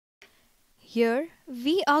Here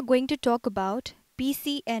we are going to talk about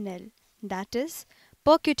PCNL, that is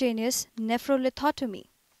Percutaneous Nephrolithotomy.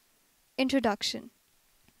 Introduction.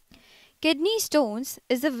 Kidney stones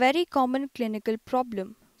is a very common clinical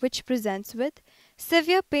problem which presents with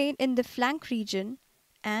severe pain in the flank region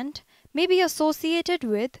and may be associated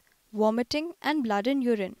with vomiting and blood in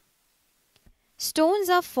urine. Stones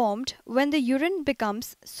are formed when the urine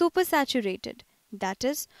becomes supersaturated, that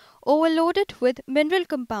is, overloaded with mineral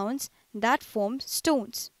compounds that form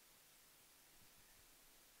stones.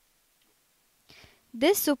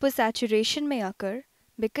 This supersaturation may occur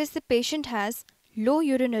because the patient has low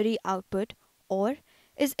urinary output or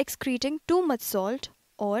is excreting too much salt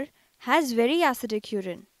or has very acidic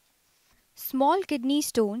urine. Small kidney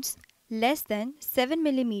stones less than 7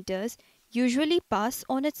 mm usually pass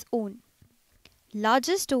on its own.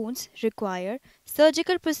 Larger stones require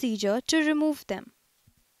surgical procedure to remove them.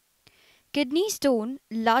 Kidney stone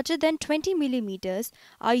larger than 20 mm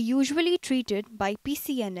are usually treated by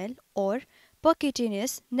PCNL or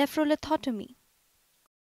percutaneous nephrolithotomy.